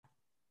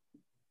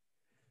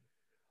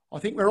I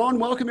think we're on.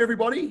 Welcome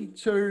everybody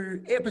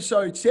to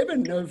episode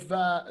 7 of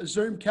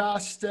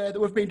Zoomcast that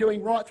we've been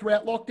doing right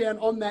throughout lockdown.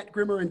 I'm Matt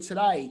Grimmer, and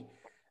today,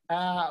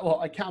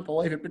 I can't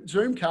believe it, but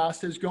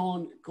Zoomcast has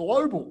gone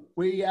global.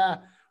 We've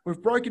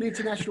broken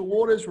international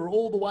waters. We're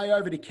all the way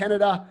over to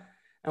Canada,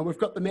 and we've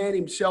got the man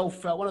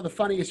himself, one of the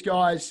funniest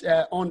guys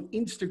on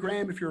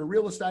Instagram. If you're a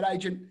real estate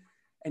agent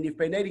and you've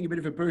been needing a bit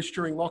of a boost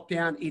during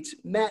lockdown, it's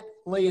Matt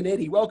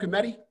Lionetti. Welcome,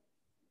 Matty.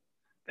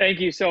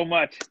 Thank you so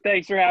much.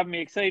 Thanks for having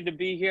me. Excited to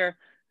be here.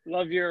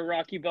 Love your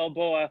Rocky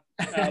Balboa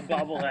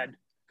bobblehead.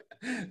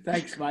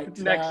 Thanks, mate.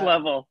 Next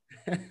level.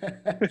 I'm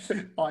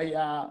in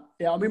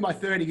my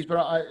 30s, but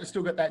I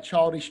still got that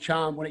childish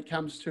charm when it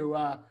comes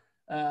to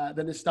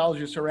the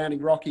nostalgia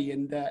surrounding Rocky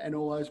and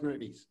all those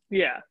movies.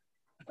 Yeah,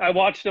 I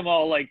watched them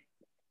all. Like,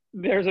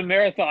 there's a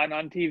marathon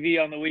on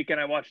TV on the weekend.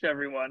 I watched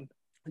everyone.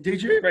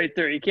 Did you? Right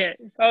through. You can't.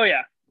 Oh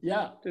yeah.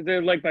 Yeah.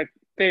 They're like my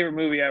favorite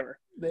movie ever.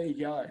 There you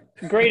go.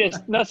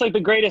 Greatest. That's like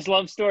the greatest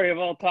love story of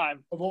all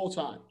time. Of all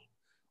time.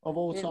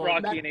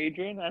 Rocky Matt, and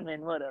Adrian. I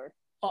mean, whatever.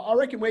 I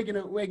reckon we're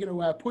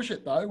gonna push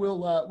it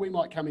though. We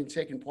might come in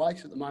second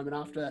place at the moment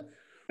after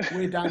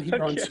we're done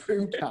here on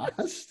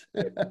Zoomcast.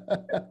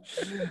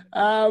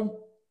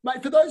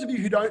 Mate, for those of you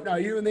who don't know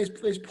you, and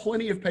there's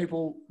plenty of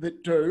people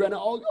that do, and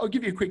I'll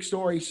give you a quick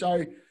story.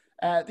 So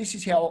this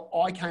is how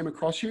I came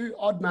across you.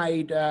 I'd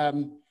made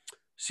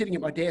sitting at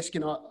my desk,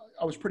 and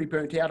I was pretty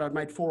burnt out. I'd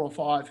made 4 or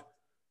 5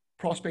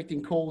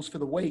 prospecting calls for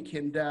the week,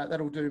 and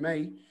that'll do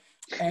me.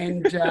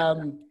 And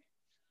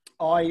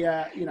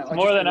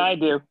More than I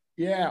do.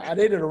 Yeah, I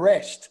needed a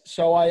rest.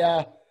 So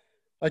I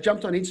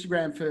jumped on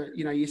Instagram for,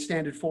 your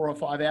standard 4 or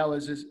 5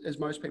 hours as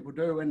most people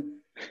do. And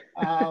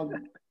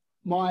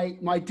my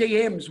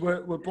DMs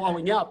were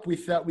blowing up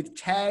with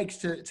tags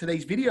to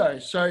these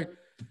videos. So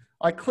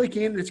I click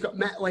in, it's got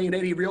Matt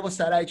Lionetti, real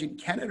estate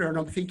agent Canada. And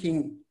I'm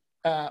thinking,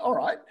 all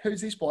right,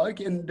 who's this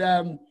bloke? And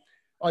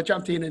I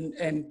jumped in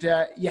and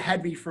you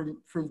had me from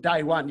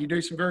day one. You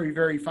do some very,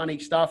 very funny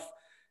stuff.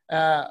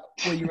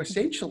 Where you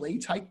essentially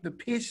take the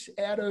piss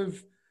out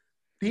of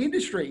the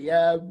industry,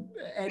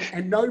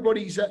 and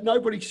nobody's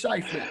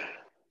safe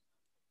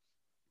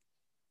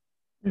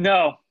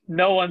No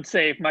now. one's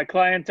safe. My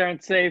clients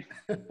aren't safe.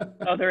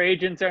 Other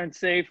agents aren't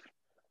safe.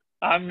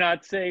 I'm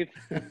not safe.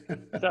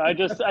 So I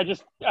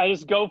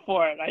just go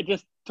for it. I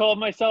just told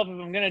myself, if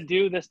I'm gonna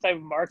do this type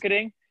of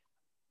marketing,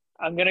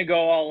 I'm gonna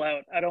go all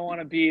out. I don't want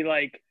to be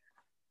like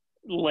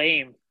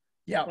lame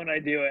when I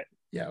do it.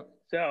 Yeah.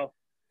 So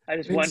I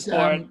just went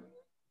for it.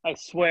 I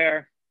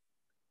swear.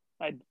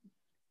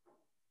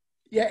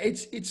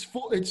 It's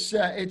full.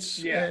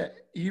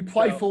 You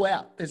play full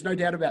out. There's no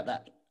doubt about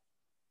that.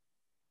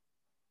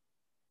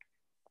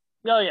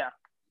 Oh yeah.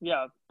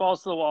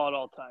 Balls to the wall at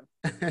all time.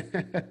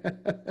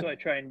 That's what I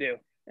try and do.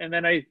 And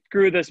then I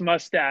grew this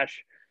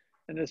mustache,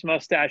 and this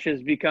mustache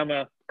has become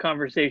a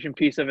conversation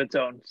piece of its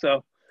own.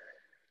 So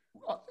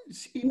I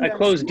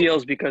close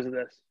deals because of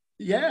this.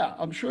 Yeah,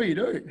 I'm sure you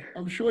do.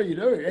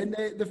 And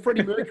the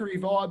Freddie Mercury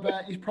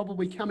vibe is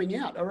probably coming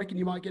out. I reckon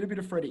you might get a bit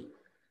of Freddie.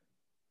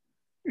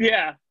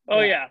 Yeah. Oh,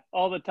 yeah.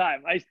 All the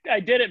time. I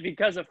did it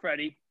because of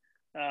Freddie.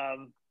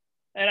 And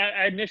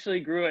I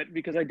initially grew it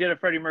because I did a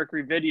Freddie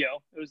Mercury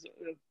video. It was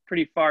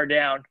pretty far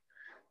down,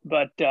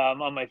 but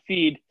on my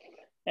feed.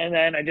 And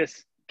then I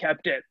just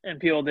kept it. And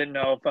people didn't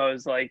know if I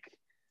was like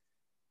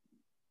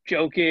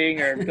joking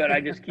but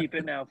I just keep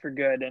it now for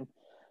good. And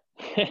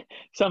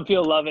some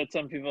people love it.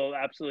 Some people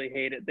absolutely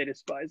hate it. They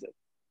despise it.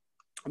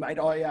 Mate,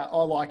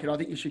 I like it. I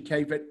think you should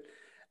keep it.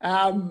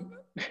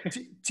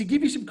 To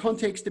give you some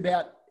context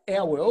about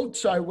our world,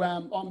 so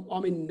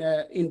I'm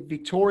in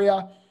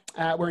Victoria.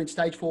 We're in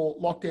stage 4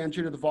 lockdown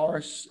due to the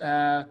virus.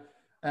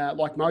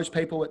 Like most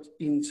people,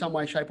 in some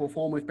way, shape or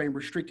form, we've been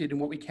restricted in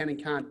what we can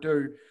and can't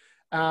do.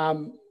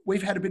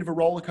 We've had a bit of a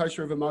roller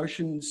coaster of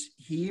emotions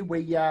here.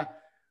 We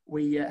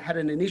had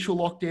an initial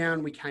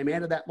lockdown. We came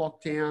out of that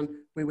lockdown.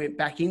 We went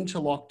back into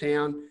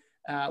lockdown.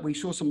 We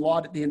saw some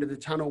light at the end of the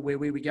tunnel where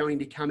we were going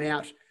to come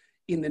out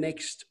in the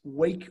next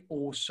week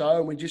or so.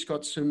 And we just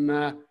got some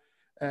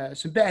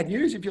bad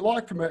news, if you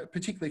like,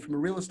 particularly from a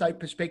real estate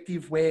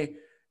perspective, where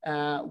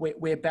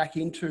we're back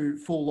into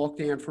full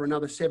lockdown for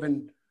another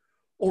 7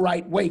 or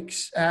 8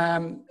 weeks.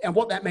 And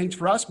what that means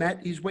for us,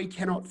 Matt, is we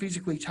cannot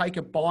physically take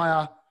a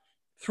buyer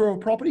through a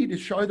property to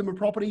show them a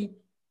property.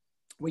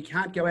 We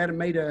can't go out and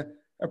meet a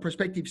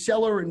prospective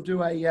seller and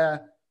do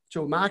a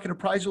market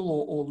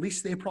appraisal or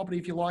list their property,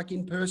 if you like,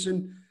 in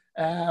person.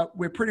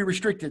 We're pretty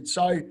restricted.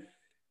 So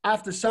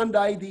after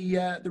Sunday,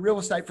 the real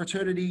estate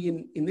fraternity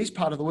in this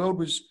part of the world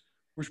was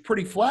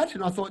pretty flat.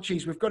 And I thought,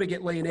 geez, we've got to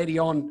get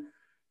Lionetti on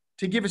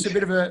to give us a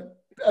bit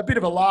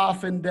of a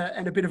laugh and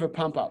a bit of a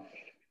pump up.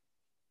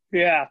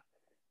 Yeah.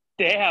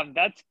 Damn,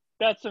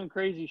 that's some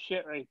crazy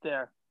shit right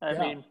there. I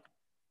mean,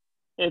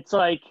 it's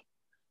like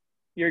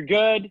you're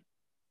good.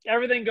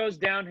 Everything goes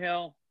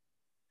downhill.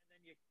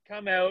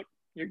 Come out,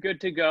 you're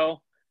good to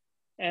go,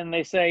 and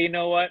they say, you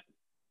know what,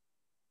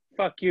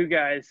 fuck you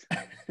guys,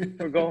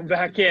 we're going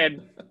back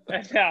in.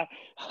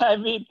 I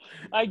mean,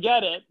 I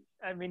get it.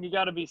 I mean, you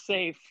got to be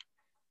safe,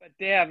 But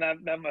damn,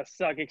 that must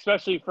suck,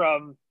 especially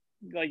from,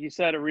 like you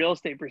said, a real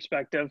estate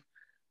perspective.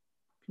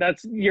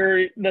 That's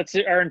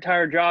our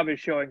entire job is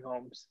showing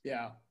homes.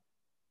 Yeah.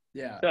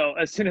 Yeah. So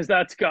as soon as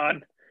that's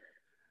gone,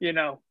 you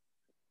know,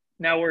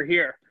 now we're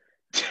here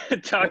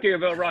talking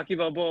about Rocky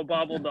Balboa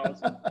bobble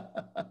dolls.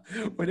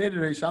 We need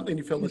to do something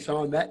to fill the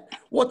time, Matt.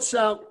 What's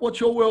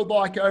your world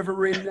like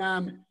over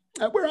in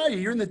where are you?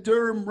 You're in the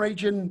Durham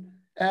region,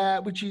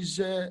 which is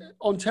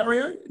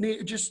Ontario,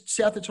 just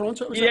south of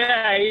Toronto. Is that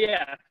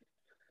right?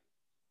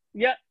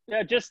 Yeah.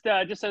 Just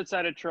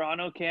outside of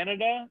Toronto,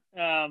 Canada.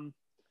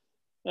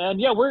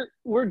 And yeah,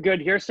 we're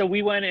good here. So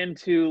we went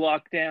into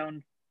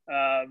lockdown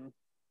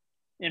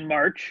in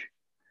March,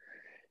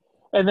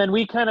 and then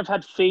we kind of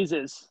had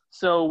phases.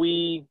 So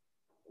we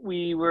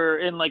were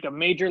in like a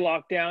major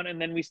lockdown, and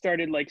then we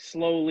started like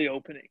slowly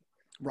opening.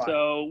 Right.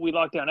 So we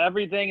locked down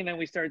everything, and then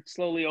we started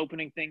slowly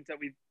opening things that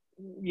we,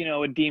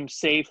 would deem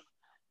safe.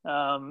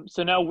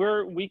 So now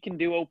we can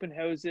do open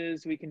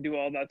houses, we can do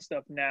all that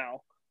stuff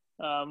now.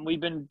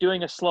 We've been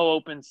doing a slow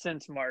open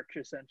since March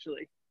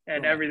essentially,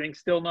 and Right. everything's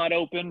still not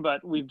open,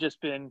 but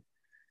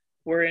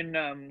we're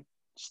in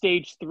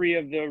stage 3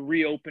 of the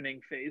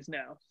reopening phase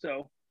now.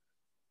 So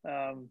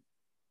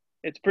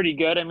it's pretty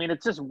good. I mean,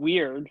 it's just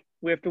weird.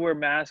 We have to wear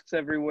masks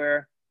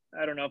everywhere.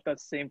 I don't know if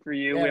that's the same for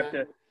you. Yeah. We have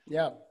to,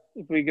 Yeah.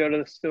 if we go to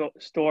the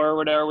store or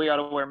whatever, we got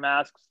to wear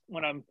masks.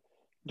 When I'm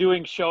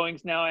doing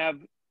showings now, I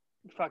have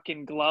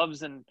fucking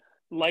gloves and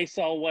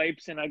Lysol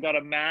wipes, and I got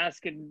a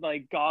mask and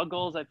like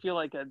goggles. I feel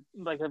like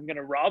I'm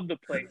gonna rob the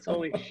place.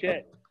 Holy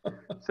shit!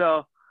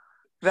 So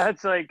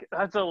that's a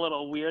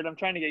little weird. I'm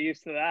trying to get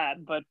used to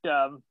that, but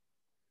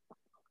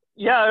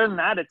yeah. Other than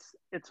that,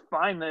 it's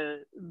fine.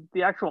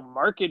 The actual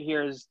market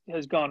here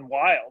has gone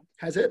wild.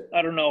 Has it?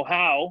 I don't know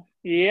how.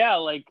 Yeah,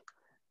 like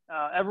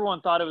everyone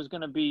thought it was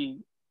gonna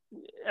be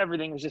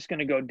everything was just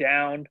gonna go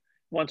down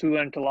once we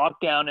went into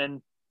lockdown,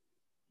 and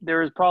there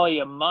was probably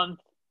a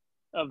month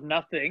of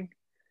nothing,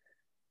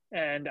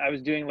 and I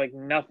was doing like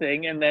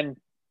nothing, and then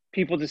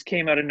people just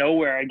came out of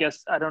nowhere. I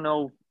guess I don't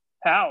know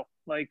how.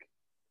 Like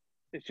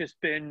it's just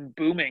been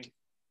booming.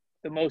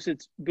 The most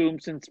it's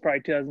boomed since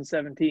probably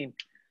 2017.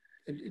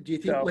 Do you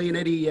think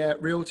Lionetti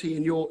Realty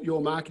and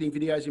your marketing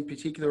videos in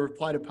particular have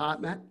played a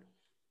part, Matt?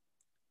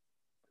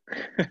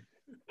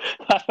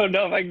 I don't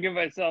know if I can give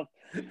myself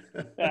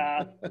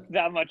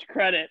that much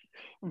credit,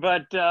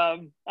 but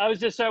I was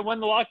just when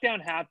the lockdown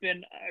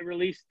happened, I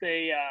released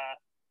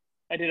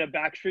I did a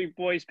Backstreet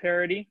Boys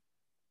parody,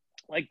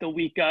 like the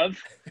week of.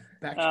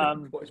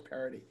 Backstreet Boys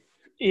parody.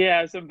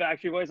 Yeah, some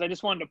Backstreet Boys. I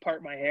just wanted to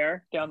part my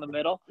hair down the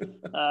middle,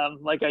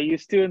 like I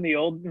used to in the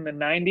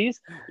 90s.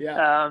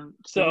 Yeah.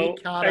 So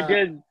I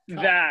did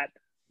that.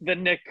 The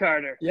Nick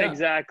Carter. Yeah.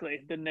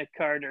 Exactly. The Nick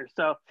Carter.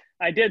 So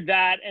I did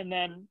that, and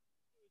then it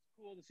was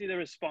cool to see the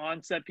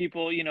response that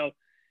people,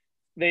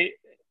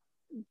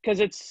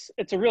 because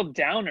it's a real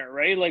downer,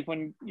 right? Like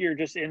when you're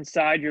just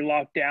inside, you're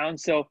locked down.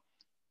 So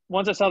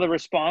once I saw the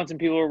response and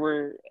people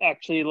were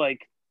actually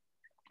like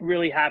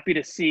really happy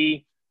to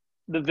see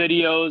the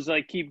videos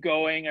like keep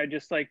going, I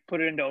just like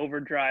put it into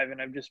overdrive, and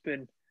I've just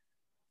been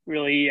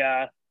really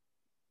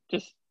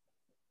just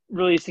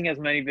releasing as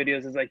many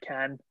videos as I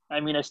can. I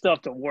mean, I still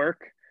have to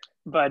work,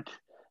 but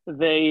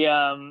they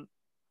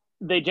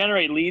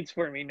generate leads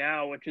for me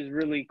now, which is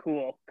really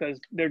cool because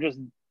they're just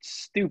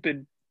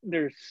stupid.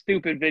 They're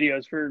stupid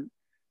videos for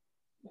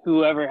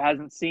whoever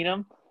hasn't seen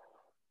them.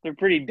 They're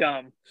pretty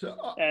dumb. So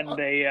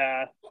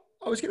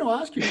I was going to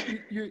ask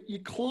you,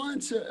 your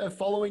clients are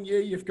following you.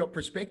 You've got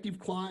prospective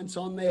clients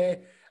on there.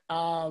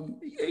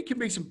 It can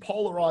be some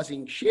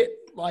polarizing shit.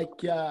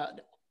 Like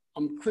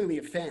I'm clearly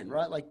a fan,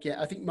 right? Like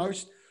I think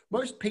most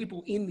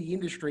people in the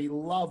industry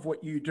love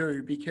what you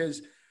do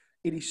because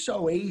it is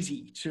so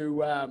easy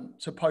to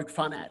poke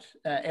fun at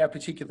our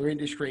particular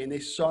industry, and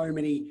there's so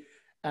many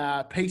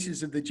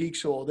pieces of the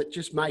jigsaw that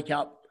just make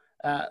up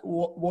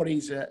what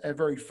is a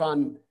very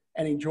fun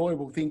and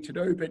enjoyable thing to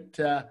do.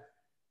 But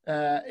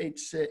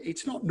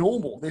it's not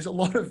normal. There's a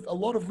lot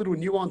of little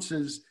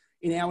nuances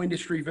in our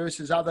industry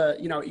versus other.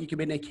 You can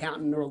be an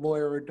accountant or a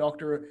lawyer or a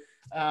doctor.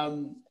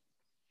 And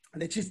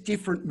it's just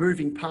different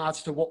moving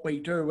parts to what we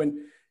do. And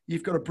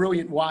you've got a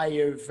brilliant way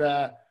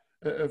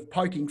of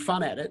poking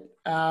fun at it.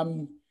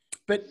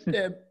 But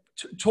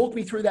talk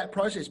me through that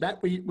process,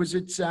 Matt. Was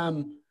it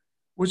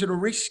a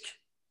risk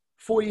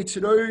for you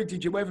to do?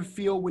 Did you ever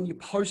feel when you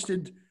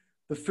posted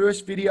the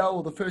first video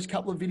or the first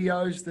couple of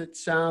videos that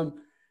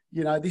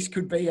this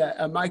could be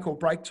a make or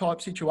break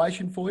type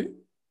situation for you?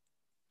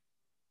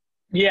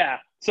 Yeah,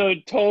 so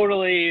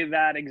totally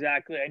that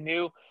exactly. I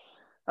knew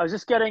I've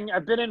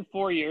been in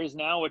 4 years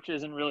now, which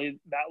isn't really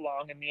that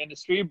long in the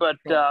industry, but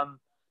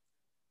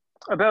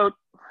about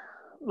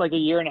like a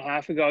year and a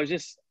half ago, I was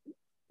just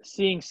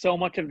seeing so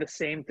much of the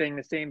same thing,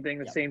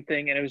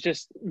 and it was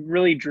just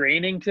really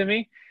draining to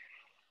me.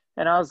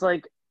 And I was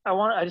like,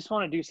 I just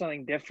want to do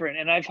something different.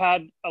 And I've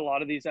had a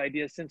lot of these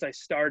ideas since I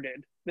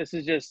started. This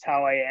is just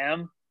how I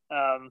am.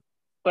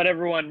 But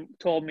everyone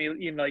told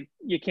me, like,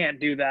 you can't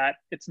do that.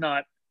 It's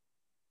not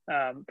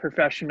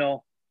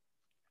professional.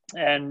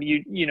 and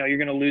you know, you're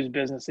going to lose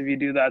business if you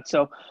do that.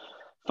 So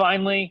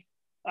finally,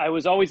 I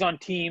was always on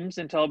teams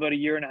until about a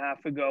year and a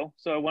half ago.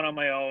 So I went on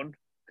my own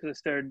because I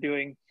started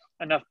doing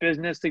enough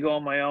business to go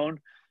on my own.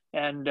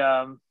 And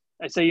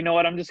I say, you know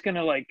what, I'm just going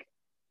to like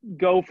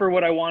go for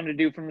what I wanted to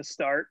do from the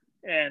start.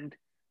 And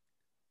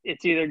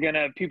it's either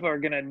people are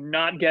gonna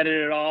not get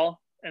it at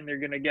all and they're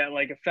gonna get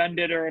like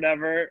offended or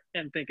whatever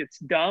and think it's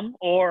dumb,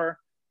 or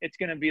it's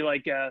gonna be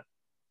like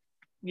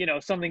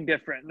something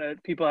different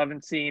that people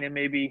haven't seen and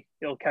maybe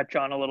it'll catch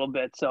on a little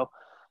bit. So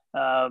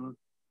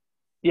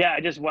I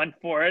just went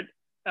for it.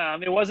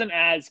 It wasn't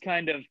as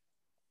kind of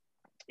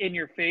in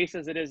your face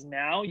as it is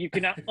now. You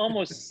can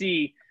almost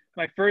see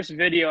my first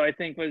video, I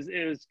think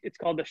it's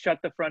called the Shut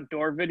the Front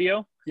Door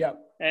video. Yeah.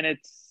 And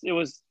it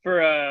was for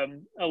a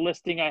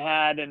listing I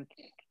had, and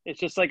it's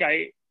just like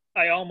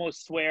I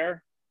almost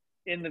swear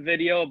in the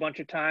video a bunch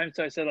of times.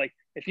 So I said, like,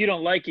 if you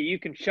don't like it, you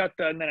can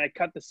and then I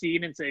cut the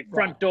scene and say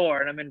front door,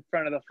 and I'm in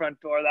front of the front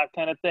door, that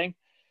kind of thing.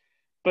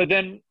 But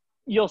then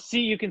you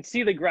can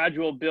see the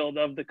gradual build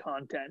of the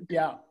content.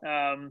 Yeah.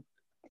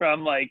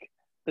 From like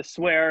the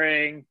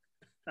swearing,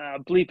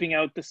 bleeping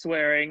out the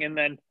swearing. And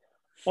then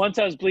once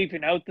I was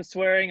bleeping out the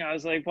swearing, I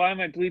was like, why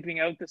am I bleeping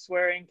out the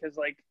swearing? Because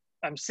like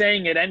I'm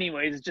saying it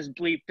anyways. It's just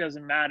bleep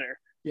doesn't matter.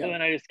 Yeah. So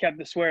then I just kept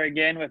the swear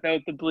again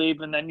without the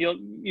bleep. And then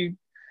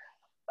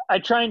I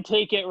try and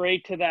take it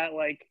right to that.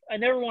 Like, I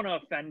never want to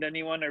offend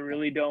anyone. I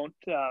really don't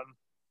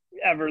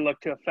ever look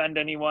to offend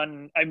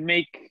anyone. I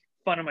make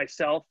fun of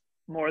myself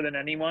more than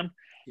anyone.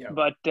 Yeah.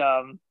 But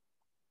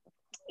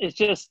it's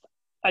just,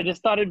 I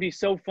just thought it'd be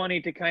so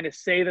funny to kind of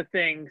say the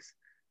things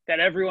that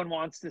everyone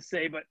wants to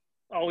say, but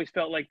always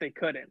felt like they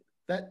couldn't.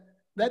 That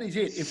is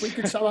it. If we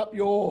could sum up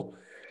your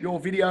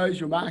videos,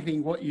 your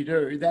marketing, what you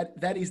do,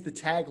 that is the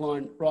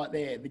tagline right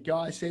there. The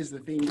guy says the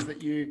things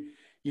that you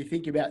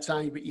think about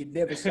saying, but you'd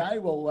never say.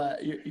 Well,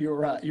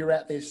 you're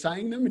out there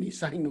saying them, and he's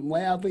saying them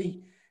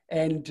loudly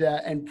and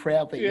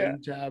proudly. Yeah.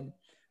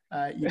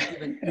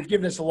 And you've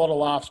given us a lot of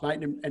laughs,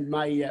 mate, and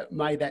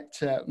may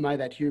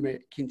that humour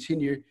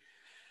continue.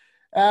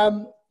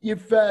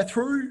 You've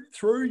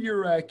through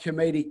your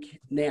comedic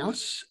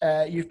nous,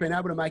 you've been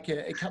able to make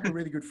a couple of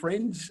really good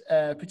friends,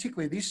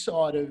 particularly this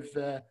side of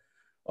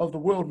the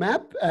world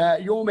map.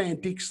 Your man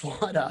Dick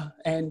Slider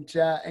and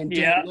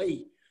Dan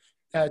Lee,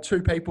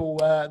 two people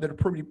that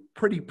are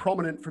pretty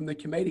prominent from the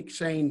comedic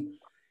scene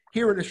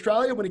here in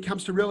Australia when it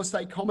comes to real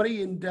estate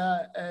comedy, and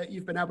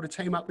you've been able to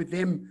team up with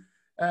them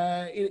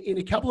in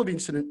a couple of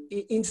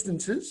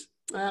instances.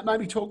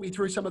 Maybe talk me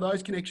through some of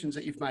those connections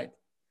that you've made.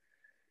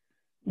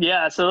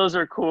 Yeah, so those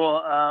are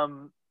cool.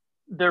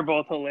 They're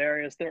both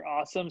hilarious. They're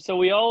awesome. So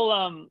we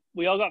all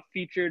got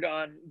featured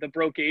on the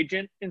Broke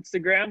Agent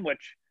Instagram,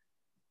 which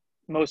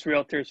most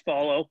realtors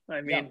follow.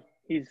 I mean,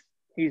 he's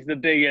the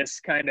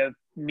biggest kind of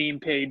meme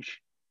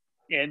page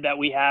that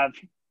we have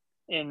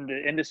in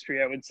the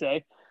industry, I would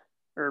say,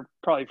 or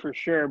probably for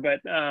sure.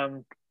 But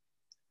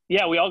we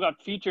all got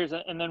features,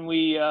 and then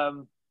we I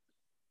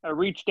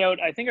reached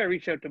out. I think I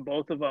reached out to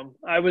both of them.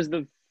 I was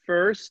the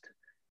first.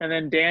 And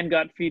then Dan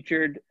got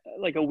featured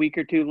like a week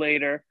or two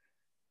later,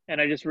 and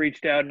I just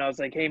reached out and I was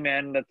like, "Hey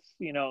man,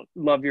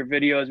 love your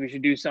videos. We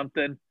should do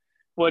something."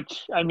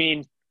 Which, I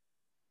mean,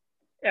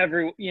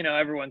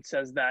 everyone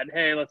says that.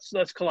 Hey, let's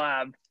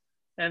collab,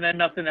 and then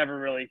nothing ever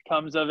really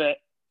comes of it.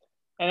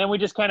 And then we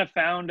just kind of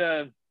found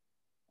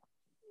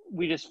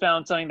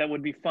something that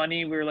would be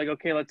funny. We were like,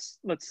 okay, let's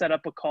set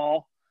up a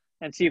call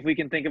and see if we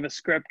can think of a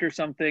script or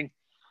something.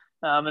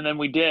 And then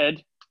we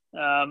did,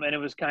 and it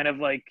was kind of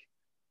like,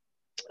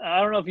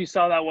 I don't know if you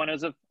saw that one.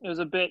 It was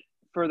a bit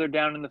further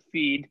down in the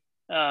feed,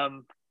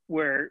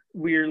 where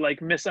we're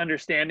like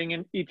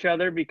misunderstanding each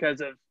other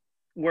because of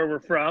where we're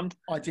from.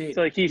 I did.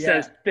 So like he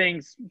says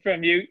things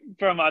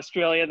from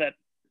Australia that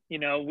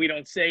we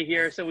don't say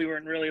here, so we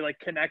weren't really like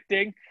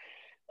connecting.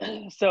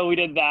 So we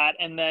did that,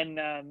 and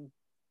then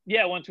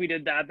once we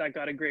did that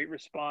got a great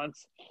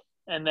response.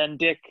 And then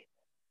Dick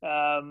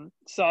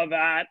saw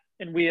that,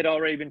 and we had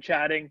already been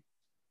chatting,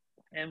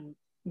 and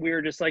we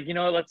were just like,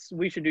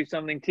 we should do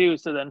something too.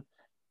 So then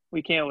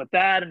we came up with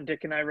that, and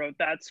Dick and I wrote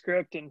that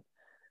script. And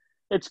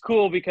it's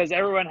cool because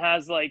everyone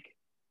has like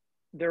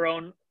their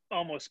own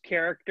almost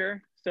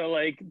character. So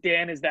like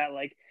Dan is that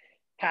like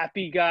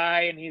happy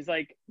guy, and he's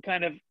like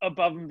kind of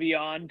above and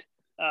beyond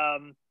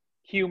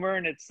humor.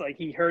 And it's like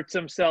he hurts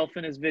himself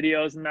in his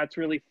videos, and that's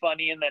really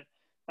funny. And then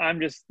I'm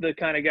just the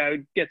kind of guy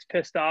who gets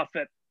pissed off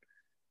at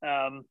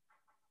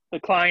the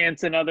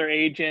clients and other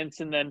agents.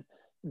 And then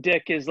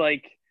Dick is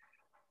like,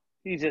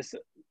 he just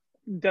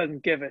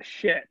doesn't give a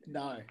shit.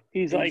 No.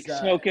 He's like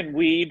smoking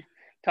weed,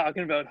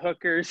 talking about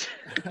hookers.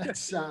 That's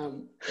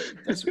so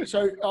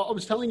I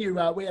was telling you,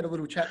 we had a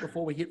little chat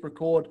before we hit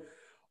record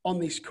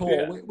on this call.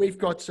 Yeah. We've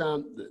got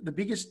the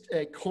biggest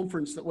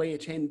conference that we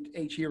attend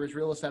each year as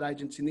real estate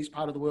agents in this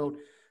part of the world.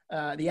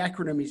 The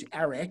acronym is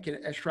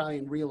AREC,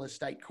 Australian Real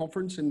Estate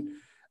Conference, and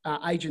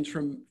agents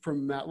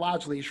from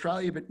largely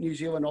Australia, but New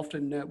Zealand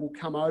often will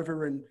come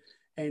over and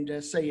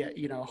see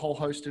a whole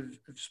host of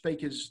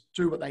speakers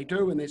do what they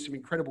do, and there's some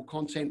incredible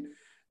content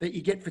that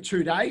you get for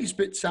 2 days.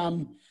 But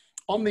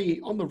on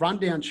the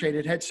rundown sheet,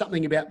 it had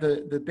something about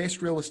the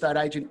best real estate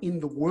agent in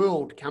the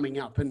world coming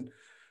up, and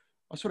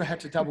I sort of had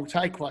to double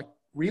take. Like,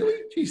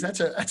 really? Geez, that's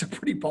a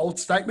pretty bold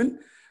statement.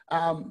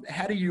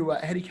 How do you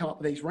come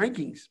up with these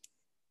rankings?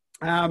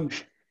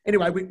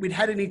 Anyway, we'd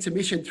had an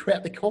intermission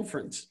throughout the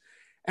conference,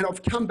 and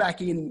I've come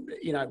back in,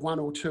 1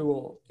 or 2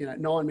 or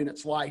 9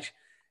 minutes late,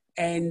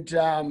 and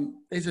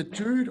there's a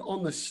dude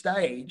on the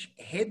stage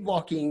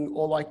headlocking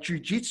or like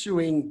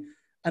jujitsuing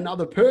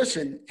another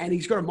person, and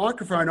he's got a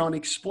microphone on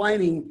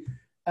explaining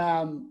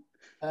some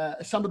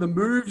of the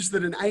moves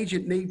that an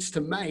agent needs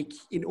to make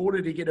in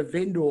order to get a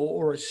vendor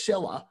or a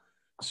seller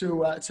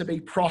to be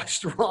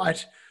priced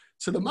right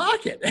to the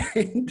market.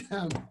 And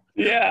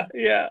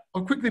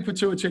I'll quickly put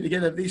 2 and 2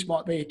 together. This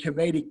might be a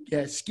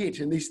comedic skit,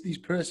 and this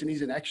person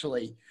isn't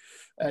actually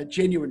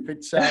genuine, but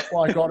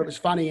by God, it was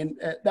funny. And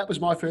that was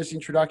my first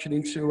introduction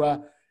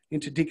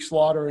into Dick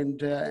Slider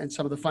and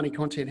some of the funny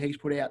content he's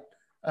put out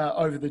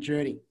over the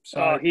journey.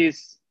 So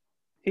he's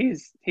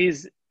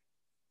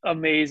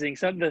amazing.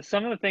 Some of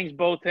the things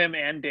both him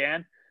and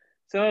Dan,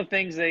 some of the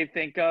things they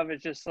think of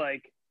is just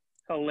like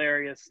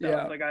hilarious stuff.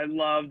 Yeah. Like, I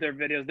love their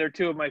videos. They're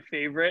 2 of my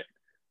favorite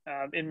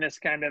in this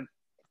kind of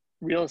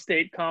real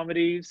estate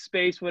comedy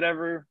space,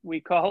 whatever we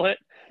call it.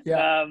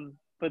 Yeah.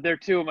 But they're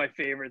 2 of my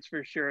favorites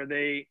for sure.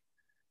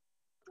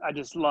 I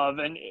just love,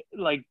 and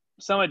like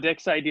some of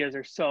Dick's ideas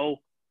are so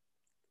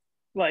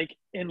like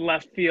in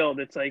left field.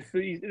 It's like,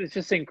 it's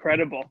just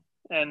incredible.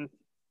 And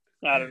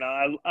I don't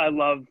know. I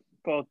love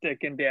both Dick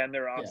and Dan.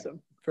 They're awesome.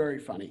 Yeah, very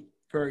funny.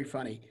 Very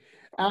funny.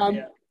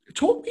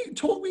 Talk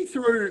me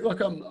through,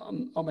 like,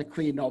 I'm a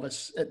clear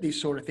novice at this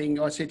sort of thing.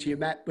 I said to you,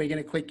 Matt, we're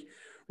going to click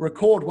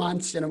record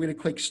once and I'm going to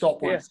click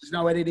stop once. There's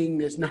no editing.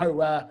 There's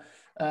no,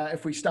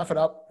 if we stuff it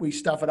up, we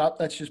stuff it up.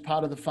 That's just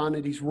part of the fun.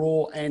 It is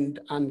raw and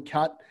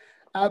uncut.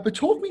 But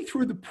talk me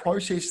through the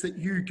process that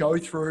you go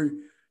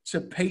through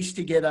to piece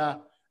together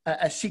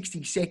a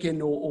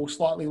 60-second or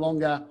slightly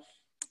longer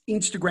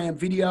Instagram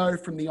video,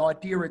 from the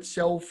idea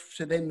itself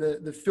to then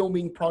the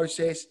filming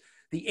process,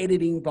 the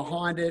editing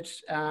behind it,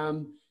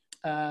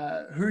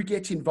 who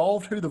gets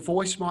involved, who the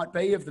voice might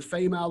be of the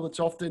female that's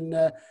often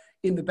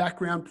in the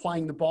background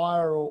playing the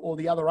buyer or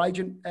the other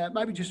agent.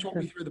 Maybe just talk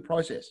me through the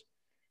process.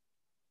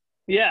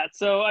 Yeah,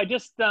 so I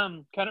just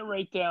kind of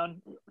write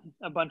down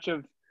a bunch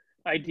of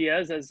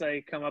ideas as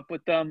I come up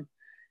with them,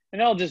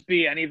 and it'll just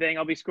be anything.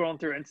 I'll be scrolling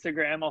through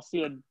Instagram. I'll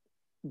see a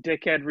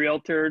dickhead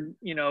realtor,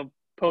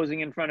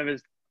 posing in front of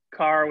his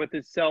car with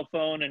his cell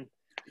phone and,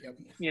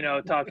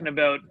 talking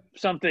about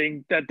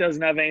something that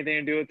doesn't have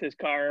anything to do with his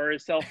car or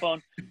his cell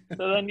phone.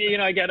 So then,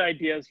 I get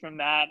ideas from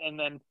that, and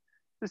then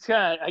just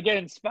I get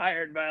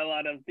inspired by a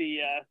lot of the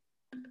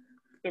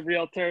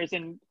realtors,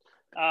 and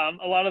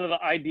a lot of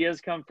the ideas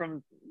come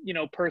from,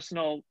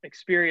 personal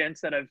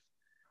experience that I've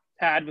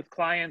had with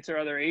clients or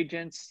other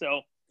agents.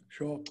 So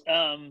sure.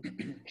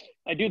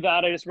 I do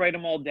that. I just write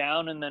them all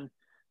down, and then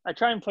I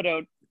try and put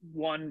out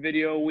 1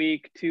 video a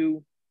week,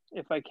 2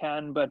 if I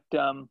can. But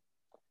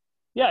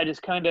I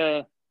just kind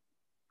of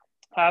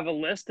have a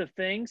list of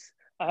things.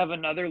 I have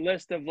another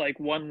list of like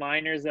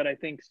one-liners that I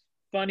think's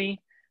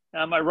funny.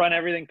 I run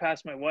everything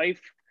past my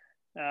wife,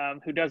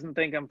 who doesn't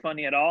think I'm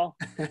funny at all.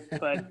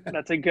 But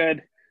it's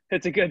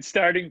a good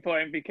starting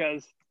point,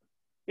 because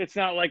it's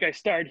not like I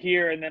start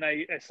here and then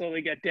I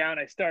slowly get down.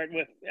 I start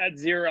at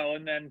 0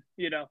 and then,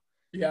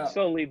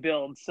 slowly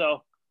build.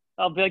 So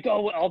I'll be like,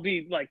 I'll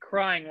be like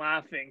crying,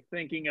 laughing,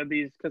 thinking of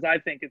these, because I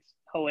think it's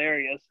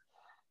hilarious.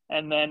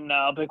 And then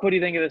I'll be like, what do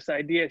you think of this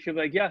idea? She'll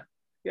be like, yeah,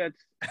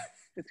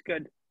 it's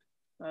good.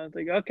 I was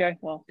like, okay,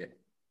 well,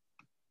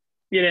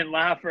 you didn't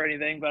laugh or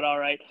anything, but all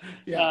right.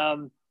 Yeah.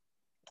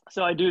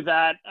 So I do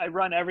that. I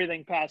run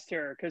everything past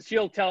her, because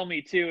she'll tell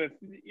me too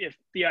if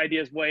the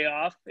idea is way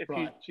off.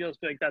 She'll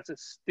just be like, that's a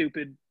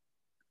stupid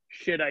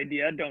shit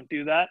idea. Don't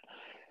do that.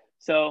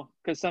 So,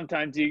 because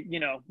sometimes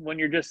when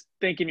you're just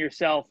thinking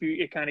yourself,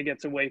 it kind of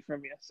gets away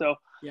from you. So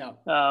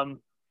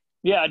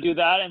I do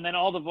that, and then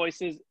all the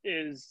voices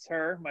is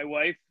her, my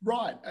wife.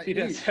 Right. She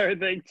does her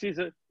thing. She's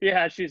a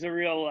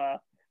real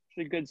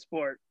she's a good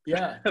sport.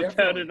 Yeah,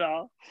 about it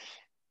all.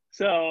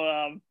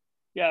 So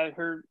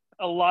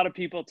a lot of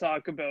people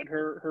talk about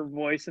her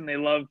voice, and they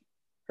love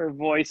her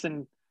voice,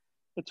 and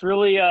it's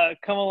really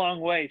come a long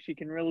way. She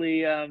can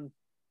really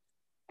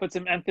put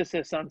some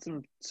emphasis on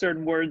some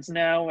certain words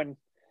now, and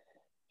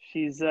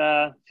she's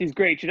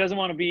great. She doesn't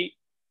want to be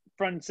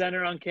front and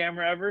center on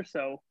camera ever,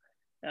 so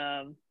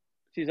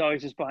she's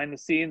always just behind the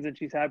scenes, and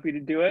she's happy to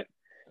do it.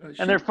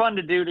 And they're fun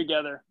to do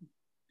together.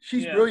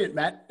 She's brilliant,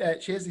 Matt.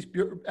 She has this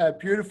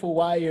beautiful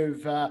way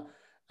of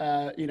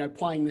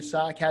playing the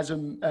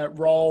sarcasm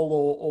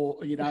role,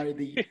 or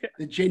the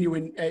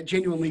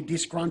genuinely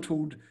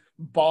disgruntled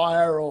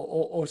buyer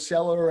or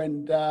seller,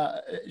 and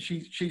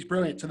she's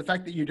brilliant. So the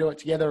fact that you do it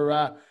together,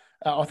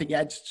 I think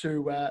adds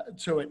to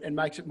it and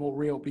makes it more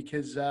real,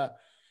 because I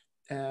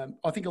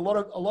think a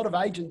lot of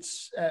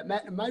agents,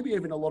 Matt, and maybe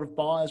even a lot of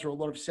buyers or a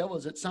lot of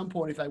sellers, at some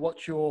point, if they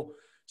watch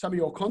some of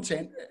your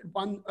content,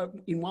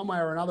 in one way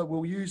or another,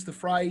 will use the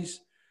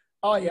phrase,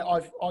 Oh yeah,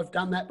 I've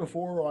done that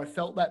before, or I've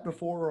felt that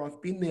before, or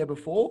I've been there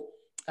before.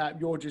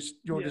 You're just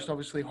Yeah.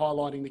 obviously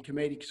highlighting the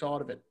comedic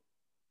side of it.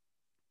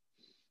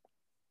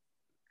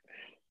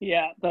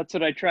 Yeah, that's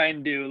what I try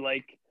and do.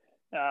 Like,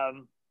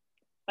 um,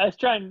 I was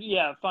trying,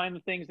 yeah, find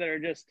the things that are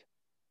just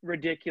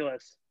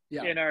ridiculous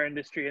Yeah, in our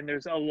industry, and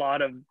there's a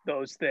lot of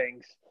those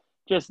things,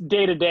 just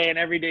day to day, and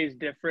every day is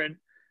different.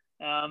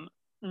 Um,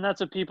 and that's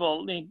what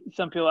people,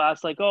 some people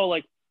ask, like, oh,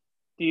 like,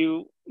 do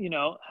you,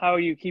 how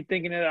you keep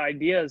thinking of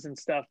ideas and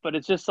stuff? But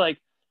it's just like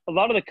a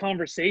lot of the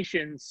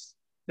conversations,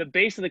 the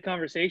base of the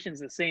conversation is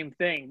the same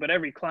thing, but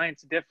every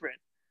client's different.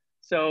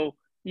 So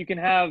you can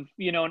have,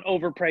 an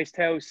overpriced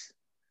house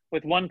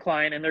with one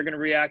client, and they're going to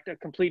react a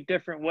complete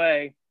different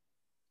way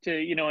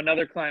to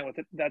another client with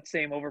that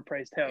same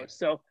overpriced yeah, house.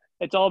 So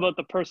it's all about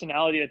the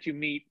personality that you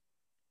meet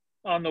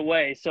on the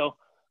way. So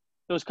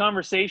those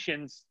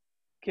conversations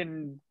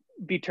can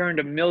be turned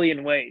a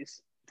million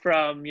ways,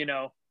 from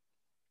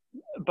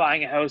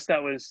buying a house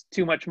that was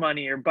too much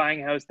money, or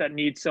buying a house that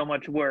needs so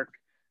much work.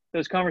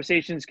 Those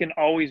conversations can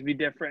always be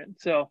different.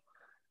 So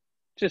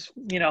just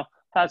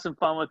have some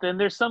fun with it. And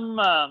there's some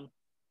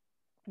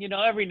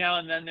every now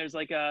and then there's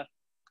like a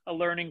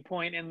learning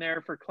point in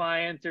there for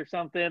clients or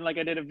something. Like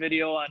I did a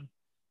video on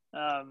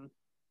um,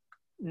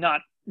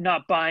 not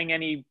buying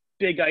any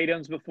big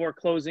items before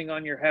closing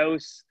on your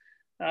house,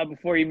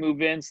 before you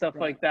move in, stuff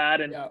right. like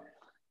that. And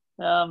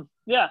Yeah,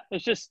 yeah,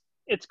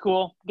 it's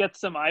cool. Get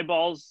some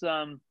eyeballs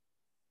on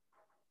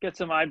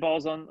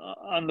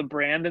the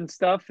brand and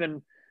stuff.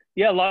 And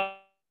yeah, a lot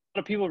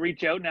of people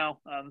reach out now,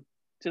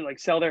 to like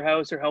sell their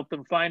house or help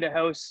them find a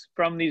house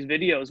from these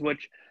videos,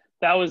 which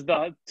that was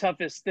the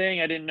toughest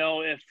thing. I didn't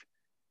know if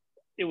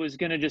it was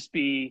going to just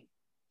be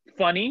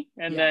funny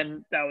and yeah,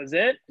 then that was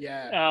it.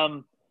 yeah,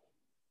 Um,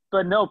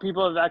 but no,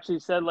 people have actually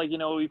said, like,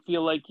 we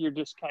feel like you're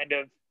just kind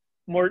of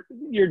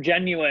you're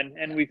genuine,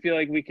 and yeah, we feel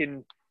like we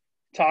can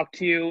talk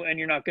to you, and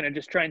you're not going to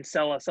just try and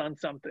sell us on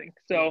something.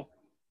 yeah, So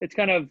it's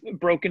kind of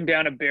broken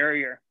down a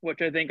barrier,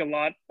 which I think a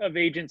lot of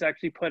agents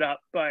actually put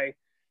up by,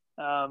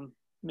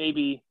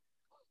 maybe,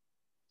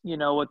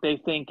 what they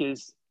think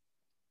is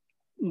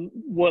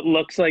what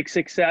looks like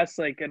success,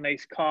 like a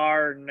nice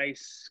car,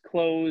 nice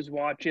clothes,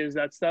 watches,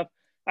 that stuff.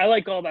 I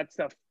like all that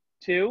stuff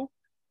too,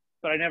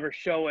 but I never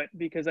show it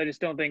because I just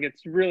don't think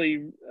it's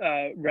really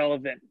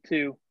relevant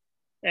to,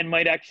 and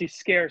might actually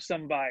scare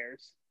some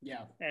buyers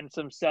yeah, and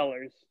some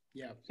sellers.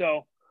 yeah.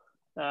 So,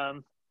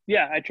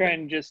 yeah, I try But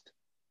and just,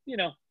 you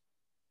know,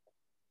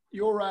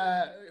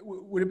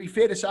 would it be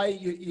fair to say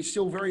you're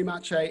still very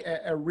much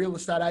a real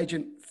estate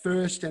agent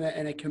first,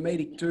 and a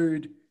comedic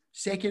dude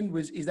second?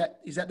 Is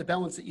that the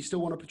balance that you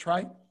still want to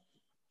portray?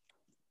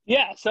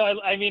 yeah. So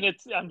I mean,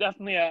 I'm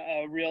definitely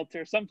a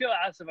realtor. Some people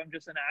ask if I'm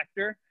just an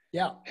actor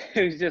Yeah,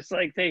 who's just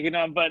like taking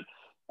on, but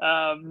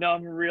no,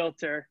 I'm a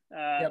realtor,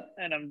 yep,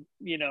 and I'm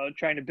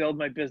trying to build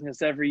my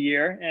business every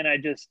year, and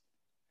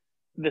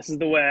this is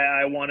the way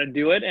I want to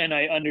do it, and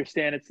I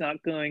understand it's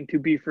not going to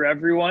be for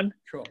everyone.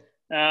 sure.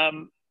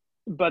 Um,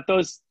 but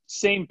those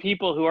same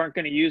people who aren't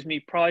going to use me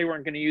probably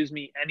weren't going to use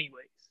me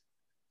anyways.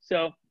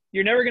 So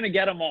you're never going to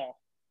get them all.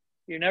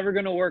 You're never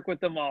going to work with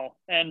them all.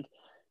 And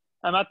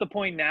I'm at the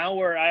point now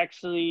where I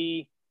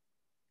actually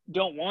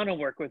don't want to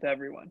work with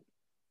everyone.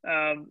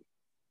 Um,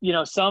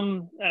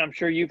 and I'm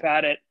sure you've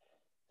had it,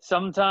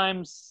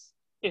 sometimes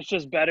it's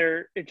just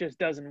better. It just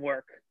doesn't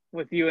work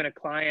with you and a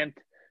client.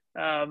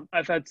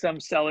 I've had some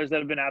sellers that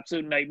have been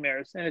absolute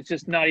nightmares, and it's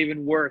just not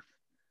even worth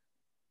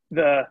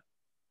the,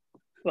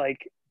 like,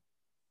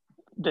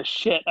 the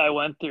shit I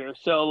went through.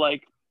 So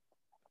like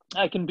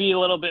I can be a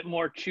little bit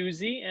more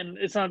choosy, and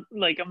it's not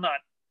like I'm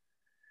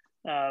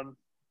not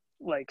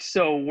like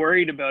so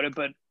worried about it,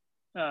 but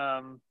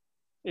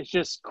it's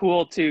just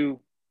cool to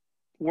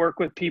work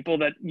with people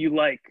that you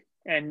like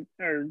and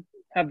or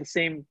have the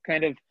same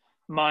kind of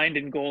mind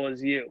and goal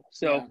as you.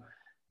 So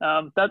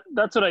Yeah.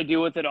 that's what I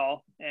do with it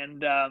all.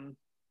 And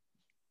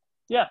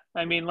yeah,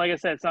 I mean, like I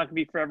said, it's not gonna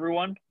be for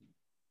everyone,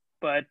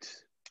 but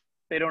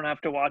they don't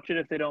have to watch it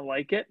if they don't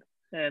like it.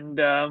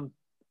 And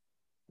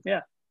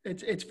yeah.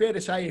 It's fair to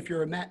say if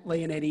you're a Matt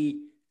Lionetti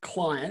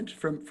client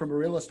from a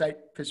real estate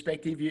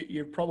perspective,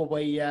 you're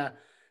probably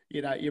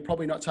you're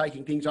probably not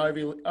taking things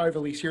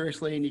overly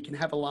seriously, and you can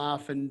have a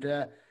laugh and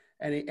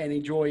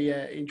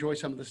enjoy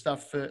some of the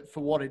stuff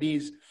for what it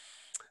is.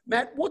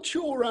 Matt, what's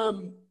your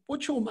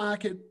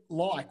market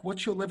like?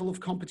 What's your level of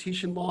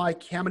competition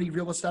like? How many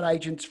real estate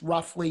agents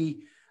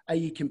roughly are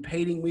you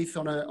competing with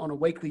on a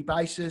weekly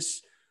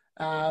basis?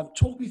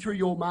 Talk me through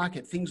your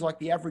market. Things like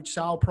the average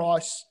sale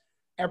price,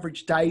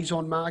 average days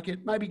on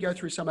market. Maybe go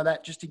through some of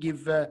that just to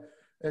give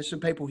some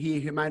people here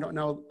who may not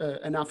know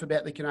enough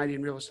about the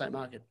Canadian real estate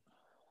market.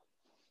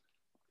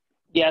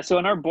 Yeah, so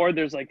on our board,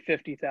 there's like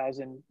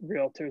 50,000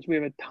 realtors. We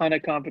have a ton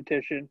of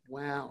competition,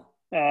 Wow.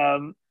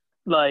 um,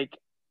 like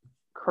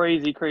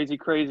crazy, crazy,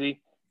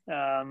 crazy.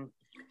 Um,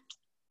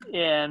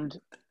 and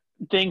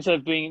things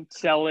have been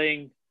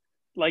selling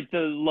like the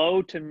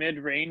low to mid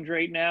range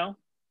right now,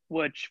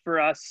 which for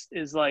us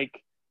is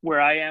like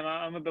where I am.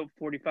 I'm about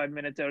 45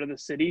 minutes out of the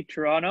city,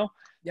 Toronto.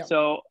 Yep.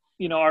 So,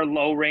 our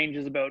low range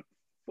is about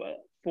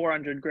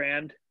 400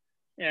 grand,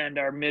 and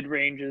our mid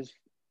range is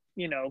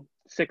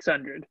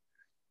 600,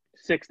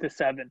 6 to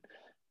 7.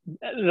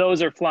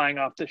 Those are flying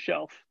off the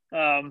shelf.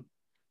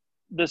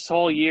 This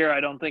whole year, I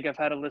don't think I've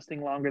had a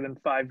listing longer than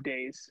 5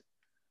 days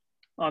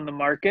on the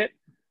market.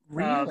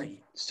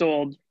 Really?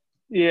 Sold.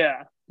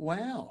 Yeah.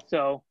 Wow.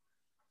 So,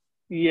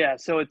 yeah.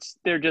 So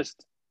they're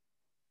just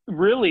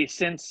really,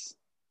 since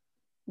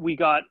we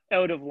got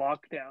out of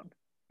lockdown,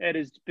 it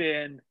has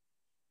been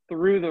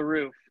through the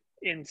roof,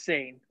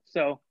 insane.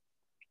 So,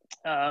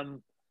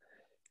 And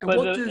but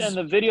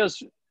the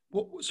videos.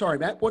 Sorry,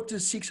 Matt. What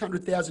does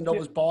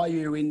 $600,000 buy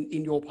you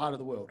in your part of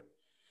the world?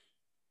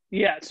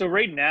 Yeah. So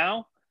right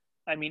now,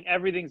 I mean,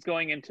 everything's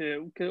going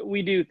into.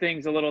 We do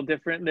things a little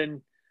different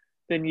than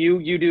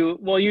you do.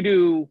 Well, you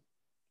do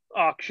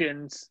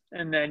auctions,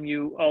 and then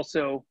you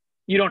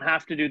don't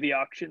have to do the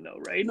auction though,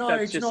 right? No,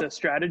 That's it's just not. a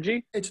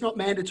strategy. It's not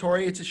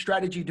mandatory. It's a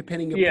strategy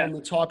depending Yeah. upon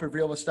the type of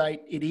real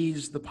estate it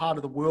is, the part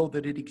of the world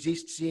that it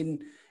exists in,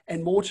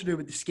 and more to do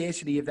with the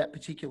scarcity of that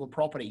particular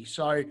property.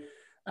 So,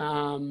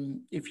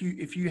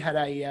 if you had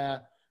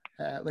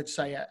let's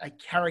say a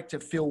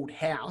character-filled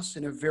house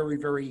in a very,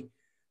 very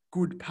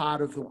good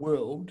part of the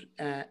world,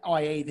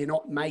 i.e., they're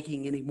not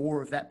making any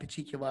more of that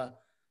particular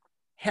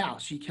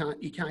house, you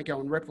can't go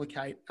and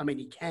replicate. I mean,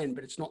 you can,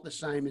 but it's not the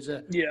same as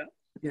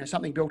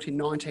something built in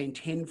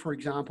 1910, for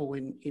example,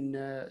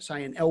 in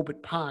say in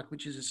Albert Park,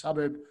 which is a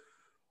suburb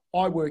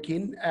I work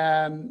in.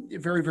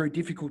 Very, very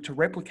difficult to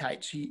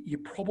replicate. So you're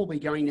probably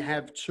going to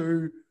have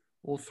 2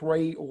 or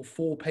 3 or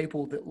 4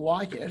 people that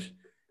like it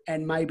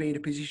and may be in a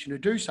position to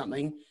do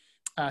something.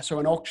 So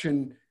an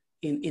auction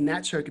in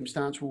that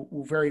circumstance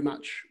will very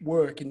much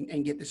work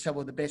and get the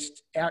seller the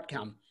best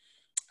outcome.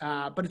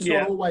 But it's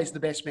not always the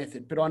best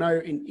method. But I know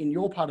in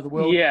your part of the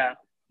world,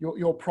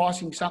 you're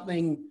pricing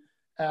something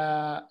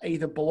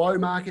either below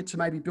market to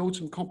maybe build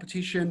some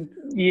competition,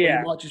 or you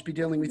might just be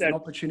dealing with an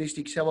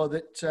opportunistic seller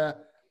that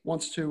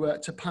wants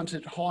to punt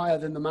it higher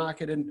than the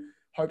market and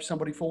hope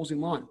somebody falls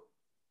in line.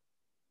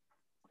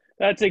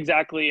 That's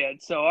exactly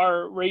it. So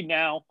right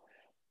now,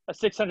 a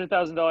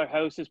 $600,000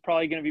 house is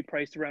probably going to be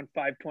priced around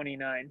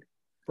 $529.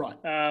 Right.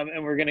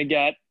 And we're going to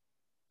get,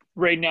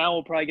 right now,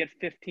 we'll probably get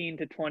 15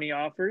 to 20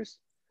 offers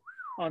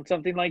on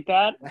something like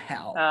that.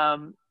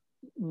 Wow.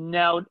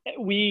 Now,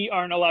 we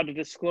aren't allowed to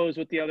disclose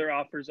what the other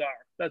offers are.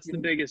 That's the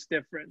biggest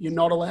difference. You're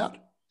not allowed?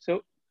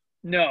 So,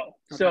 no.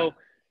 Okay. So,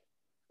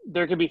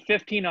 there could be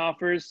 15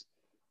 offers.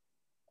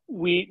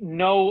 We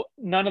know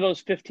none of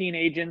those 15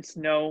 agents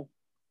know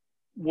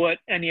what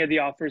any of the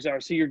offers are.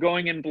 So, you're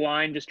going in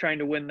blind, just trying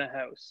to win the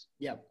house.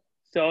 Yep.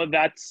 So,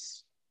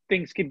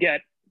 things could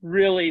get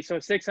really, so a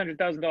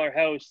 $600,000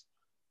 house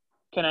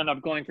can end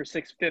up going for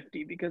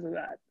 $650 because of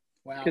that.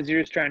 Wow. Because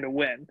you're just trying to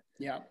win.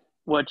 Yeah.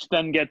 Which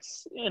then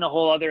gets in a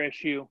whole other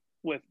issue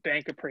with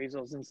bank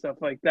appraisals and stuff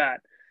like that.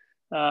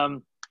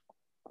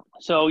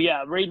 So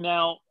yeah, right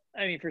now,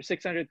 I mean, for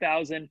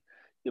 600,000,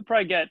 you'll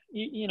probably get,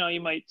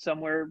 you might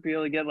somewhere be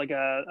able to get like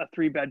a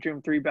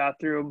 3-bedroom,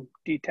 3-bathroom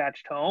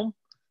detached home.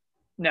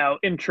 Now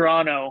in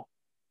Toronto,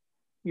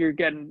 you're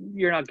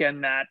not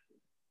getting that.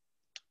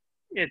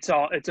 It's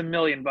 $1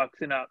 million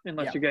and up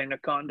unless you're getting a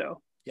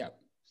condo. Yeah.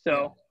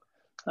 So,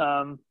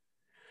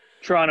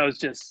 Toronto's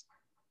just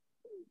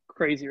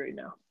crazy right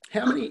now.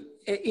 How many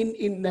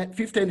in that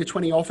 15 to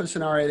 20 offer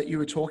scenario that you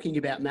were talking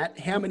about, Matt?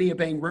 How many are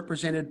being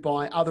represented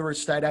by other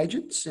estate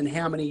agents, and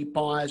how many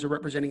buyers are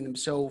representing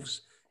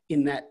themselves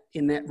in that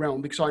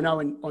realm? Because I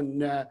know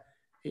in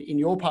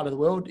your part of the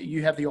world,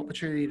 you have the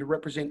opportunity to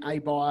represent a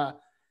buyer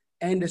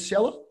and a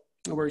seller,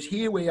 whereas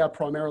here we are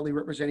primarily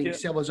representing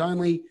sellers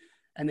only,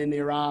 and then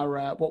there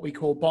are what we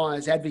call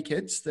buyers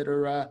advocates that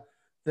are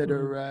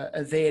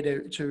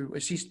there to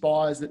assist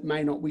buyers that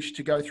may not wish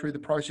to go through the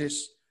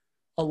process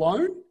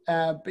alone.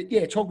 But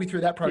yeah, talk me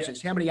through that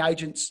process. How many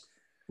agents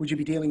would you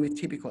be dealing with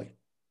typically?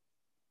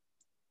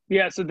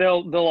 Yeah, so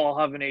they'll all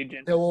have an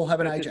agent. They'll all have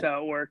an agent. That's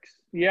how it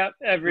works. Yep,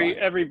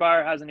 every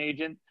buyer has an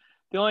agent.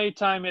 The only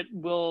time it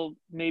will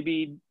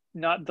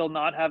they'll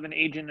not have an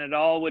agent at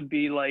all would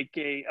be like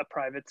a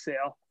private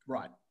sale.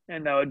 Right.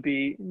 And that would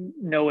be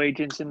no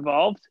agents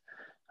involved.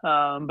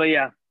 But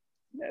yeah,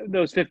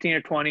 those 15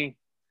 or 20,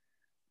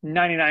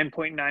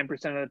 99.9% of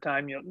the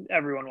time,